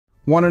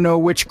Want to know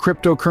which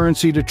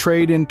cryptocurrency to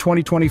trade in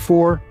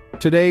 2024?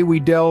 Today we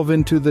delve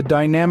into the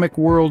dynamic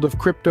world of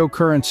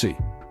cryptocurrency.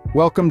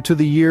 Welcome to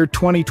the year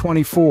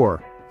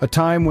 2024, a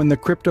time when the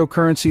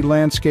cryptocurrency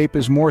landscape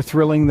is more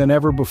thrilling than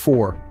ever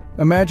before.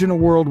 Imagine a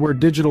world where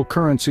digital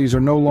currencies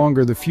are no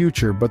longer the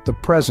future but the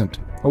present,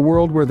 a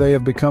world where they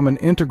have become an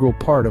integral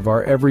part of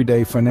our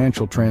everyday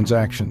financial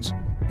transactions.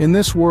 In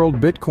this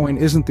world, Bitcoin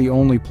isn't the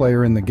only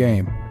player in the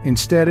game.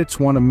 Instead, it's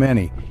one of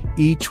many,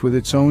 each with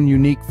its own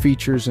unique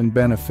features and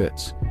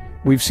benefits.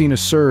 We've seen a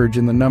surge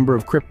in the number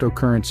of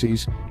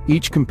cryptocurrencies,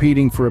 each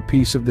competing for a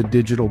piece of the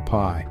digital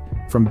pie.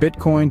 From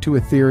Bitcoin to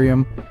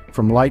Ethereum,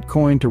 from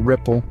Litecoin to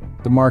Ripple,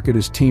 the market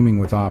is teeming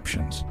with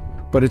options.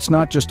 But it's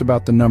not just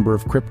about the number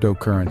of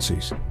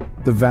cryptocurrencies.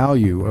 The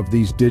value of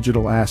these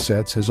digital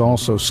assets has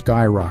also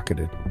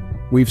skyrocketed.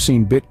 We've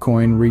seen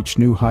Bitcoin reach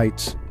new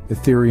heights,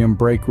 Ethereum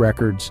break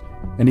records,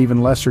 and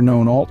even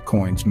lesser-known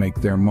altcoins make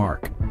their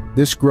mark.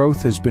 This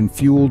growth has been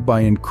fueled by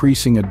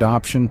increasing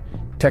adoption,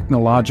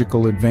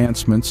 technological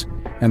advancements,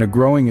 and a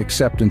growing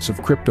acceptance of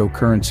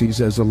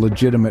cryptocurrencies as a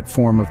legitimate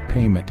form of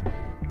payment.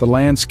 The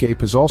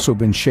landscape has also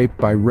been shaped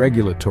by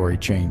regulatory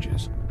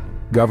changes.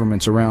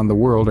 Governments around the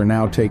world are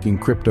now taking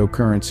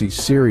cryptocurrencies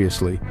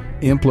seriously,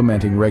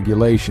 implementing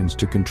regulations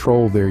to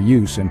control their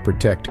use and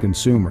protect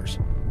consumers.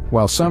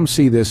 While some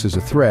see this as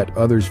a threat,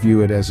 others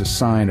view it as a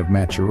sign of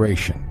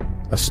maturation,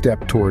 a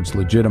step towards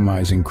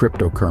legitimizing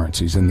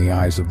cryptocurrencies in the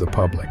eyes of the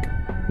public.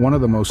 One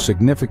of the most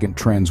significant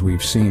trends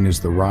we've seen is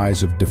the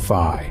rise of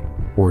DeFi,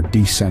 or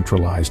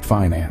decentralized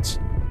finance.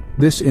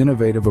 This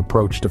innovative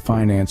approach to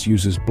finance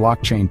uses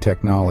blockchain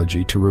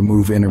technology to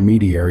remove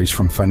intermediaries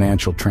from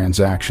financial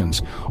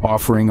transactions,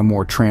 offering a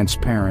more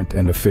transparent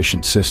and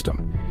efficient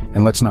system.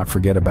 And let's not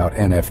forget about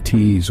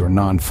NFTs, or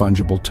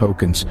non-fungible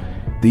tokens.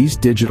 These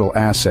digital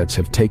assets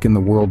have taken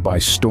the world by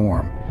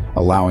storm,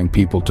 allowing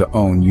people to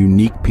own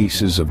unique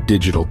pieces of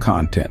digital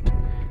content.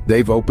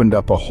 They've opened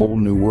up a whole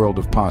new world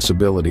of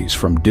possibilities,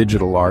 from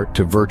digital art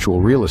to virtual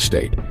real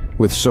estate.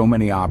 With so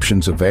many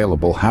options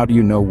available, how do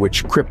you know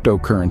which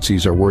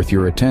cryptocurrencies are worth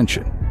your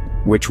attention?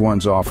 Which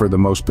ones offer the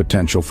most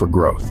potential for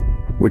growth?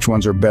 Which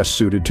ones are best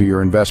suited to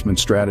your investment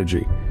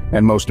strategy?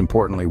 And most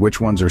importantly, which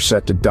ones are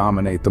set to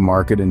dominate the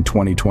market in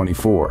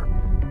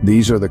 2024?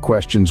 These are the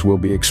questions we'll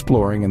be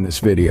exploring in this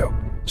video.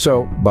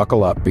 So,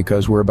 buckle up,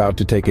 because we're about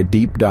to take a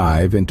deep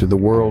dive into the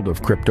world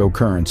of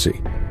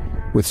cryptocurrency.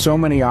 With so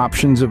many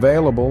options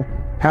available,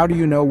 how do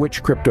you know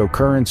which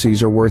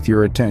cryptocurrencies are worth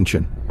your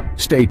attention?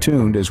 Stay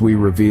tuned as we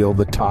reveal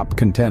the top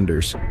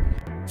contenders.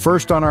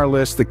 First on our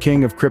list, the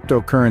king of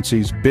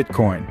cryptocurrencies,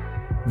 Bitcoin.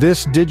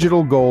 This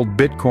digital gold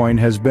Bitcoin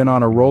has been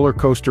on a roller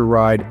coaster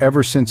ride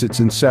ever since its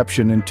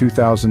inception in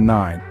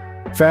 2009.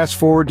 Fast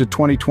forward to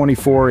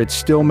 2024, it's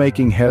still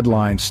making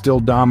headlines, still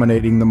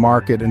dominating the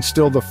market, and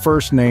still the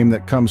first name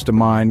that comes to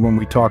mind when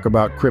we talk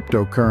about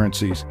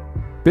cryptocurrencies.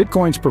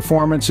 Bitcoin's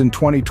performance in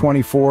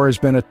 2024 has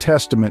been a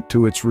testament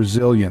to its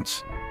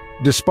resilience.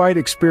 Despite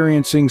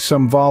experiencing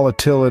some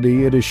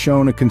volatility, it has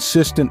shown a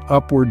consistent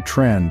upward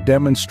trend,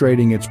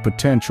 demonstrating its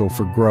potential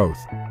for growth.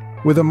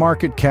 With a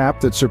market cap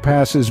that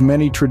surpasses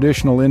many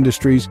traditional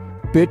industries,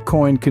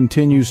 Bitcoin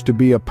continues to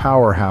be a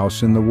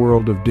powerhouse in the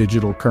world of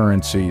digital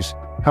currencies.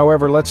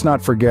 However, let's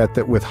not forget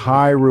that with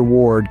high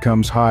reward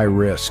comes high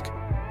risk.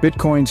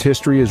 Bitcoin's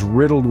history is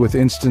riddled with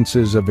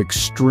instances of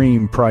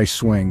extreme price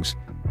swings.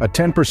 A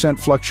 10%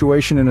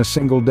 fluctuation in a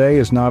single day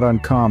is not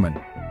uncommon.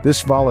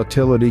 This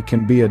volatility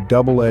can be a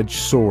double-edged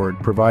sword,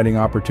 providing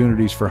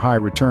opportunities for high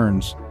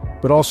returns,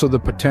 but also the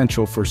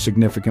potential for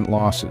significant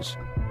losses.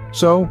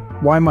 So,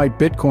 why might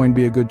Bitcoin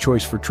be a good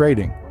choice for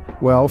trading?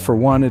 Well, for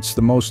one, it's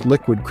the most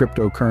liquid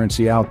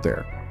cryptocurrency out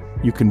there.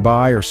 You can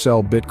buy or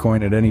sell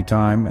Bitcoin at any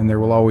time, and there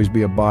will always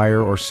be a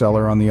buyer or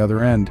seller on the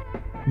other end.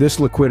 This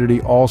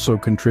liquidity also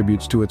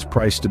contributes to its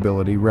price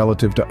stability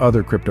relative to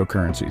other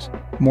cryptocurrencies.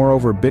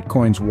 Moreover,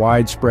 Bitcoin's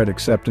widespread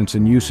acceptance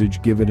and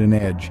usage give it an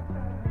edge.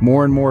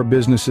 More and more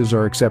businesses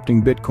are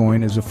accepting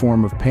Bitcoin as a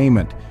form of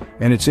payment,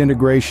 and its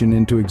integration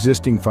into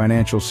existing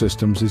financial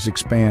systems is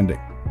expanding.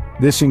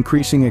 This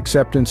increasing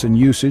acceptance and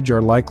usage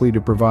are likely to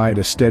provide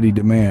a steady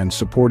demand,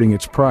 supporting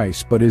its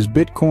price. But is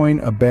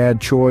Bitcoin a bad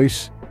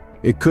choice?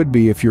 It could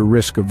be if you're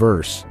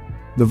risk-averse.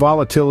 The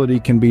volatility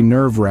can be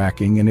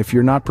nerve-wracking, and if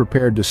you're not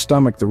prepared to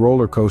stomach the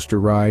roller coaster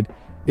ride,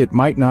 it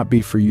might not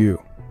be for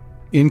you.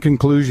 In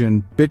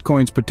conclusion,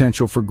 Bitcoin's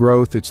potential for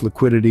growth, its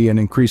liquidity, and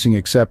increasing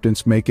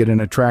acceptance make it an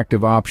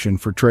attractive option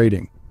for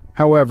trading.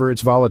 However,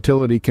 its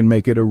volatility can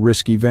make it a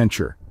risky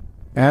venture.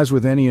 As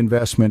with any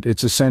investment,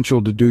 it's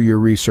essential to do your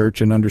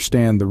research and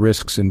understand the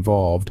risks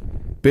involved.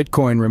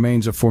 Bitcoin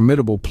remains a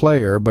formidable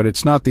player, but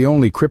it's not the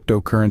only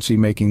cryptocurrency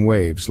making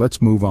waves.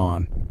 Let's move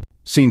on.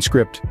 Scene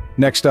script.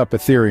 Next up,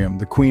 Ethereum,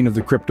 the queen of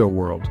the crypto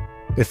world.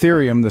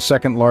 Ethereum, the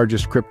second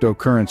largest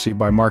cryptocurrency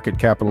by market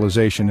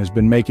capitalization, has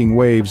been making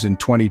waves in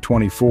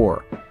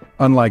 2024.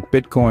 Unlike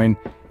Bitcoin,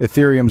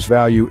 Ethereum's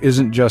value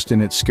isn't just in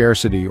its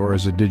scarcity or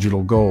as a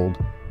digital gold.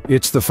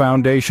 It's the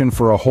foundation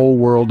for a whole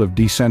world of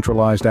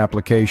decentralized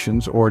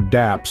applications, or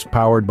dApps,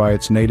 powered by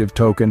its native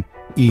token,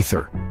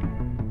 Ether.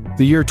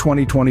 The year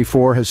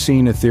 2024 has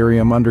seen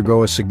Ethereum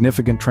undergo a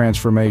significant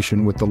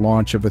transformation with the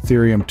launch of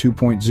Ethereum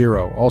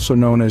 2.0, also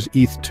known as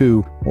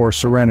ETH2 or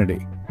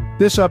Serenity.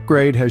 This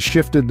upgrade has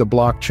shifted the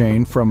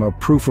blockchain from a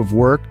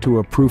proof-of-work to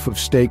a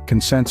proof-of-stake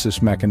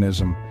consensus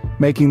mechanism,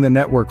 making the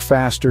network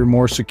faster,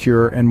 more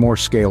secure, and more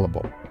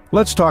scalable.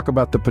 Let's talk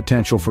about the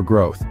potential for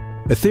growth.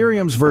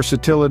 Ethereum's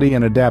versatility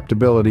and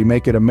adaptability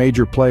make it a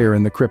major player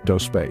in the crypto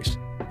space.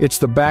 It's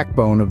the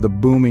backbone of the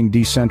booming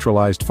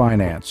decentralized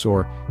finance,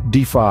 or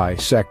DeFi,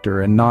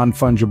 sector and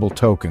non-fungible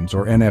tokens,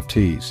 or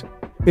NFTs.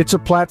 It's a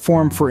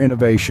platform for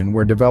innovation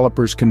where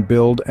developers can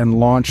build and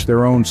launch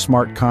their own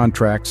smart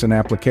contracts and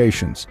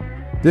applications.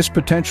 This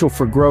potential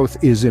for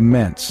growth is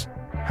immense.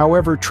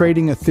 However,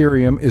 trading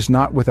Ethereum is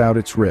not without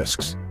its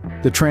risks.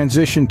 The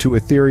transition to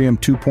Ethereum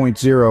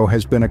 2.0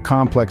 has been a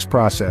complex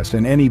process,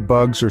 and any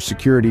bugs or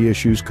security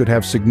issues could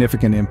have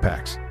significant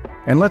impacts.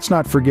 And let's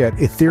not forget,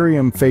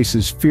 Ethereum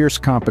faces fierce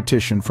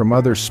competition from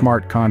other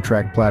smart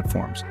contract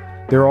platforms.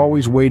 They're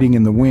always waiting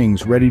in the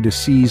wings, ready to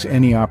seize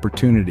any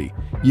opportunity.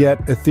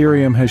 Yet,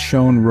 Ethereum has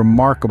shown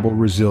remarkable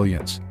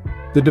resilience.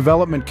 The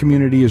development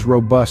community is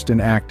robust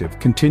and active,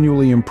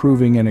 continually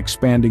improving and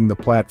expanding the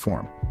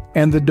platform.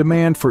 And the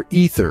demand for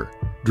Ether,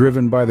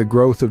 driven by the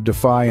growth of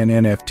DeFi and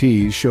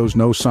NFTs, shows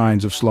no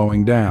signs of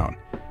slowing down.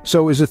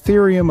 So is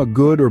Ethereum a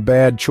good or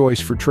bad choice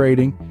for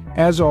trading?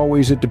 As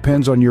always, it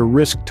depends on your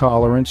risk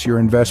tolerance, your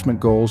investment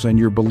goals, and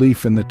your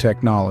belief in the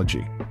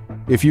technology.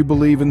 If you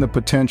believe in the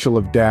potential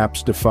of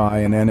dApps,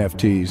 DeFi, and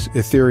NFTs,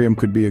 Ethereum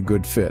could be a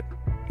good fit.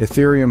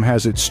 Ethereum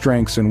has its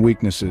strengths and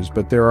weaknesses,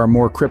 but there are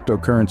more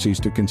cryptocurrencies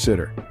to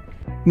consider.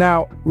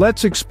 Now,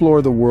 let's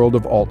explore the world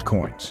of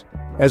altcoins.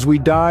 As we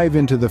dive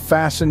into the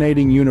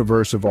fascinating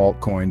universe of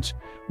altcoins,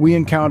 we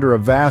encounter a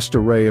vast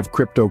array of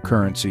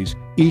cryptocurrencies,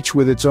 each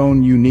with its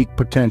own unique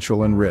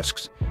potential and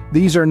risks.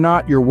 These are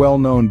not your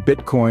well-known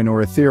Bitcoin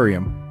or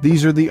Ethereum.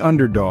 These are the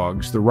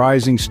underdogs, the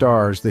rising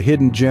stars, the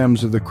hidden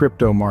gems of the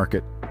crypto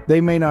market.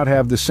 They may not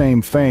have the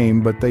same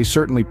fame, but they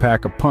certainly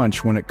pack a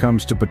punch when it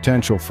comes to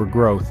potential for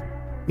growth.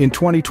 In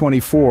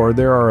 2024,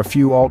 there are a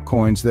few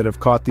altcoins that have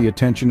caught the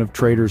attention of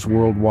traders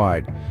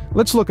worldwide.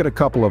 Let's look at a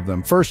couple of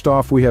them. First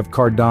off, we have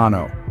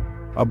Cardano,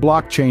 a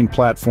blockchain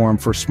platform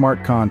for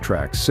smart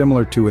contracts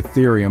similar to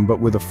Ethereum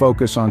but with a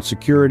focus on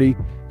security,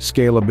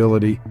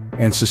 scalability,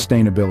 and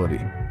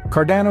sustainability.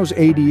 Cardano's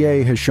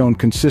ADA has shown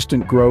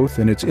consistent growth,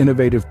 and its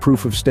innovative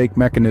proof-of-stake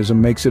mechanism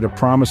makes it a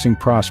promising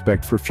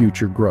prospect for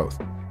future growth.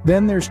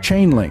 Then there's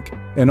Chainlink,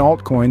 an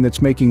altcoin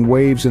that's making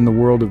waves in the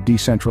world of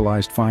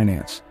decentralized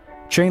finance.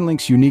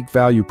 Chainlink's unique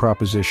value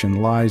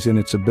proposition lies in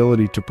its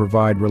ability to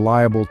provide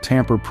reliable,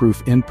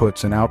 tamper-proof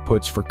inputs and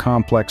outputs for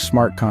complex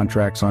smart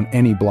contracts on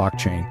any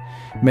blockchain,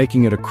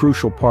 making it a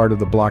crucial part of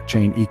the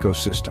blockchain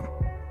ecosystem.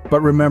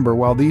 But remember,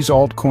 while these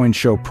altcoins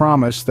show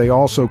promise, they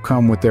also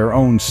come with their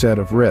own set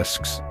of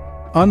risks.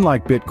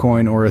 Unlike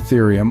Bitcoin or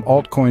Ethereum,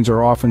 altcoins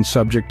are often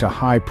subject to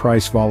high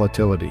price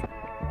volatility.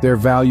 Their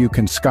value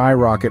can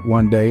skyrocket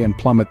one day and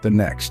plummet the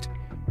next.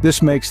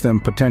 This makes them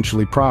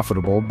potentially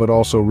profitable, but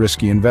also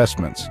risky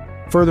investments.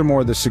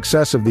 Furthermore, the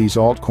success of these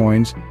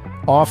altcoins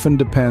often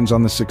depends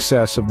on the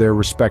success of their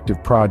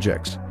respective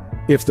projects.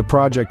 If the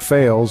project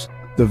fails,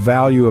 the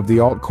value of the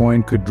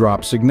altcoin could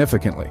drop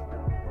significantly.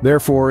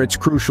 Therefore, it's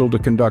crucial to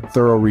conduct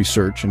thorough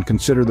research and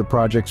consider the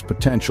project's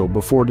potential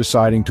before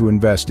deciding to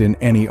invest in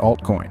any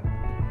altcoin.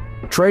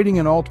 Trading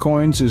in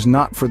altcoins is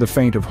not for the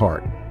faint of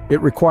heart. It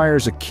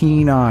requires a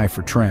keen eye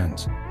for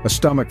trends, a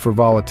stomach for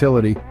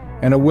volatility,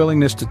 and a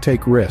willingness to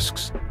take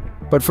risks.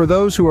 But for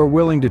those who are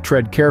willing to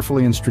tread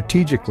carefully and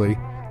strategically,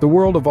 the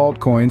world of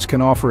altcoins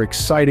can offer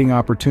exciting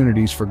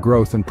opportunities for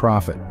growth and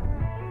profit.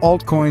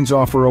 Altcoins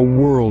offer a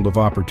world of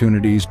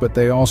opportunities, but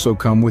they also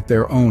come with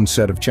their own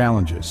set of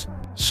challenges.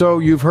 So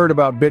you've heard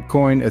about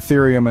Bitcoin,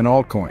 Ethereum, and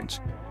altcoins.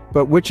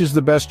 But which is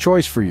the best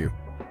choice for you?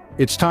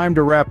 It's time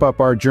to wrap up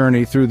our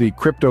journey through the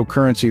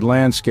cryptocurrency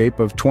landscape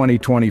of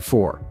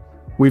 2024.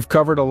 We've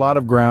covered a lot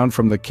of ground,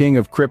 from the king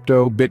of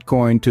crypto,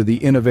 Bitcoin, to the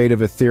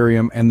innovative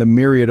Ethereum and the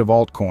myriad of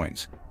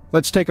altcoins.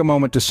 Let's take a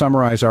moment to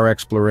summarize our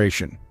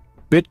exploration.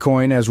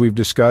 Bitcoin, as we've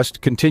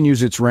discussed,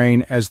 continues its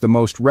reign as the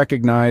most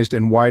recognized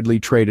and widely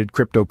traded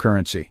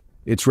cryptocurrency.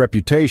 Its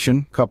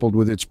reputation, coupled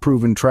with its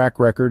proven track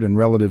record and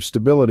relative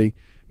stability,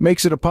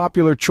 makes it a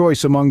popular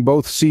choice among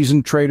both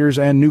seasoned traders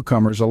and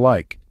newcomers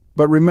alike.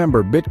 But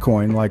remember,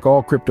 Bitcoin, like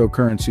all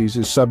cryptocurrencies,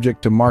 is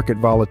subject to market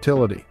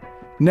volatility.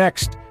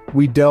 Next,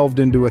 we delved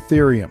into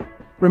Ethereum.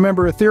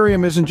 Remember,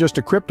 Ethereum isn't just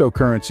a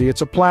cryptocurrency,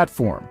 it's a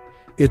platform.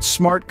 Its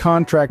smart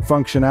contract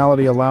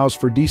functionality allows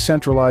for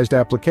decentralized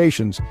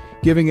applications,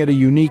 giving it a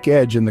unique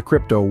edge in the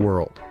crypto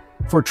world.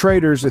 For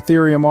traders,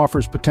 Ethereum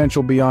offers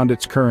potential beyond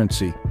its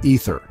currency,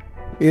 Ether.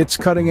 Its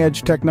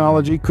cutting-edge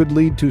technology could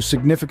lead to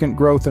significant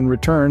growth and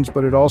returns,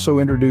 but it also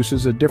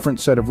introduces a different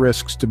set of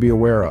risks to be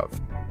aware of.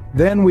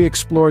 Then we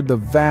explored the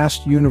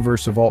vast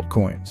universe of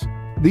altcoins.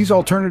 These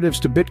alternatives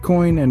to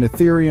Bitcoin and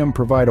Ethereum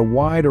provide a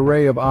wide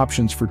array of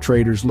options for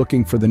traders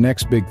looking for the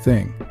next big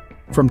thing.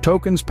 From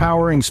tokens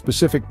powering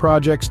specific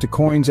projects to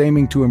coins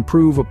aiming to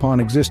improve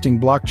upon existing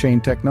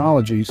blockchain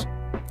technologies,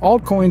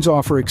 Altcoins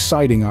offer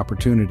exciting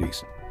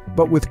opportunities,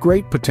 but with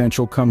great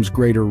potential comes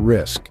greater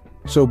risk,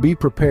 so be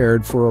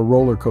prepared for a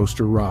roller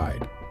coaster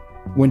ride.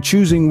 When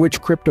choosing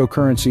which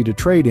cryptocurrency to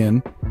trade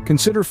in,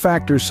 consider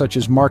factors such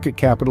as market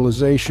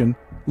capitalization,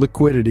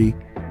 liquidity,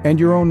 and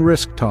your own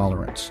risk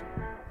tolerance.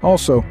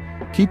 Also,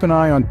 keep an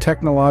eye on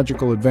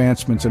technological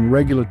advancements and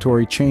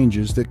regulatory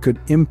changes that could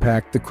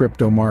impact the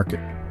crypto market.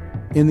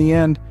 In the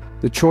end,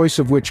 the choice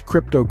of which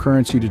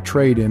cryptocurrency to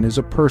trade in is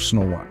a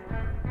personal one.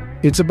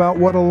 It's about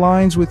what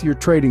aligns with your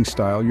trading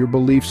style, your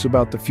beliefs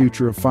about the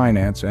future of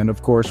finance, and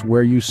of course,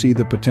 where you see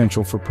the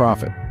potential for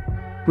profit.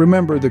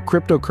 Remember, the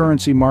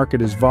cryptocurrency market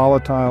is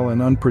volatile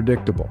and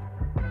unpredictable.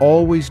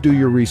 Always do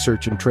your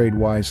research and trade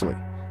wisely.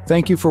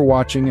 Thank you for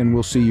watching, and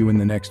we'll see you in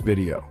the next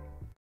video.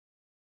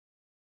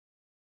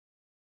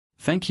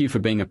 Thank you for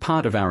being a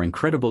part of our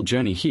incredible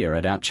journey here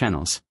at our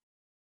channels.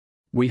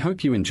 We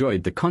hope you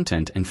enjoyed the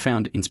content and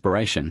found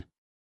inspiration.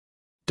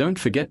 Don't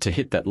forget to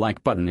hit that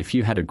like button if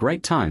you had a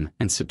great time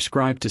and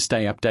subscribe to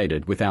stay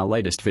updated with our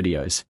latest videos.